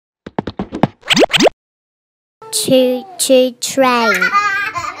Choo Choo train.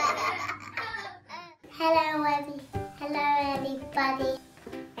 Hello everybody.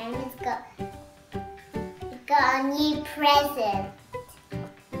 And we've got a new present.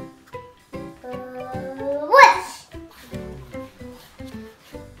 Whoosh!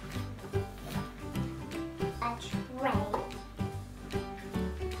 A train.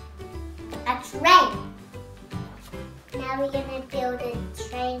 A train. Now we're gonna build a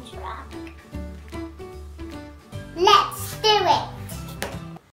train track. Let's do it!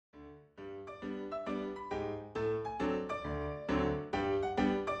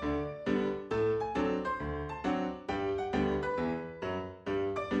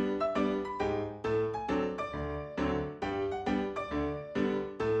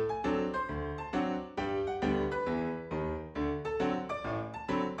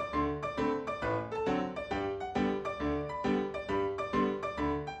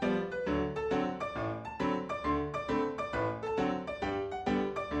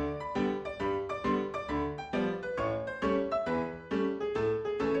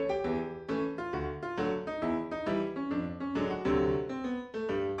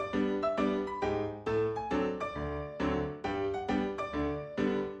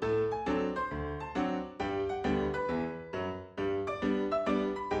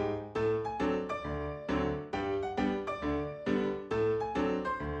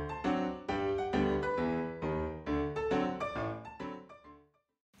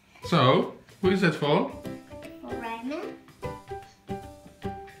 So, who is that for? For Roman.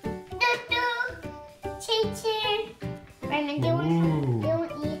 Choo Choo. Choo Choo. Roman, do you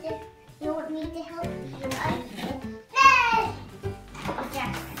want me to help you open it? No!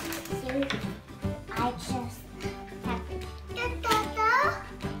 I just have to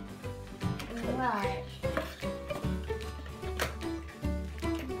Right.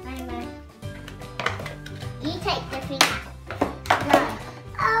 Roman, you take the thing out. Right.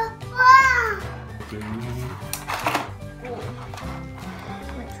 Oh, wow!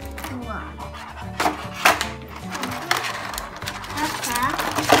 Which one? Okay.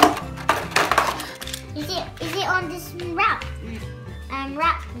 Is it on this wrap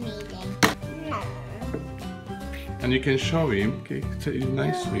meeting? No. And you can show him, okay,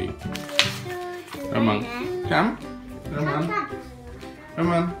 nicely. Roman, come.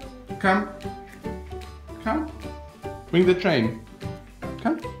 Roman, come. Come. Bring the train.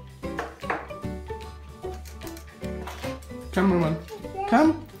 Come. Come, Roman.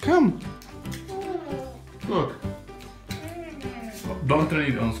 Come. Look. Don't turn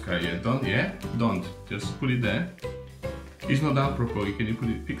it on, Skye, yet. Don't. Just put it there. It's not done properly. Can you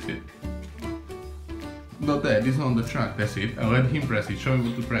fix it? Not there. This is not on the track. Press it. And let him press it. Show him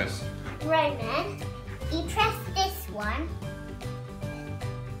what to press. Roman, you press this one.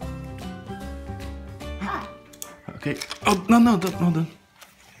 Okay. Oh, no, don't.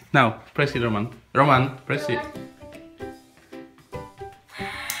 Now, press it, Roman. Roman, press it.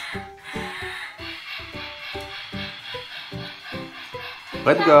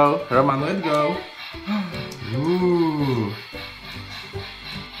 Let go. Roman, let go. Ooh.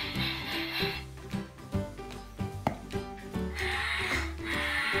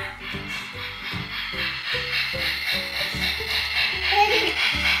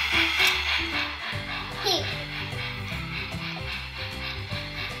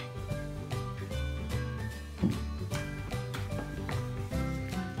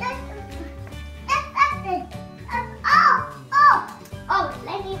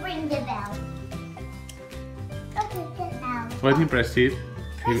 Let him press it.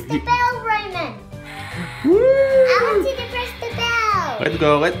 Press the bell, Roman. Woo! I want you to press the bell. Let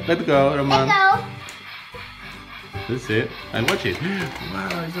go, let go, Roman. Let go. That's it. And watch it.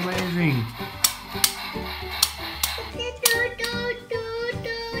 Wow, it's amazing.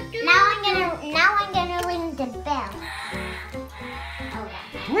 Now I'm gonna ring the bell.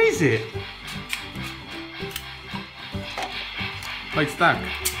 Okay. Where is it? Oh, it's stuck.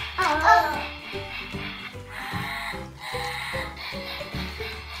 Oh.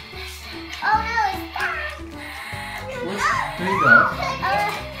 Oh no, it's stuck. There you go.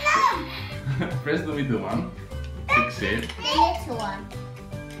 No. Press the middle one. Fix it. The little one.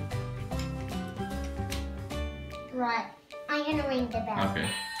 Right. I'm gonna ring the bell. Okay.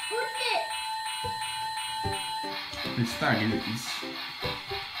 What's it? It's stuck. It's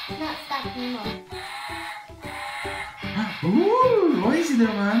Not stuck anymore. Ooh, what is it,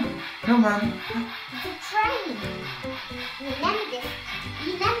 Roman? Roman. It's a train. Remember this.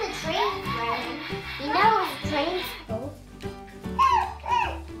 You remember trains, Roman. You know what a train's called.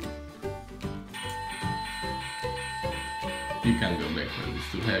 You can't go backward,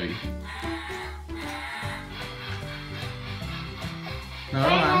 it's too heavy. No,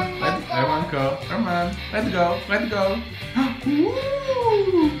 Roman, let Roman go. Roman, let go, let go. Woo!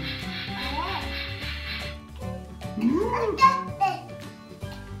 Woo!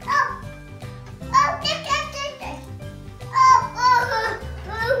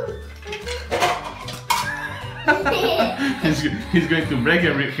 He's going to break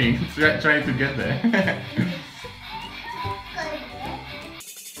everything trying to get there.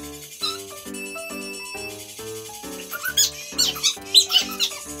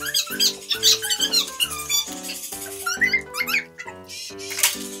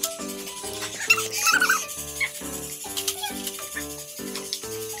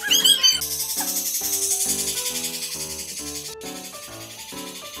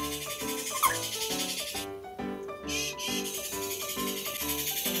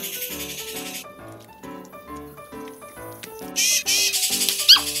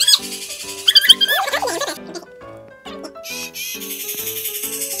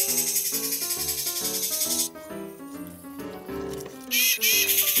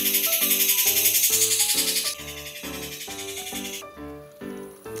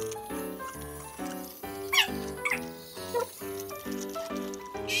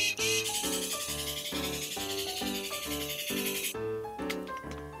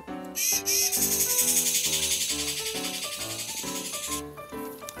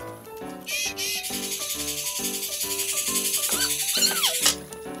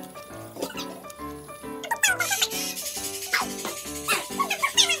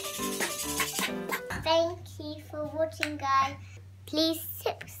 Thank you for watching, guys. Please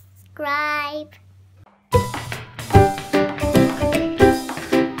subscribe.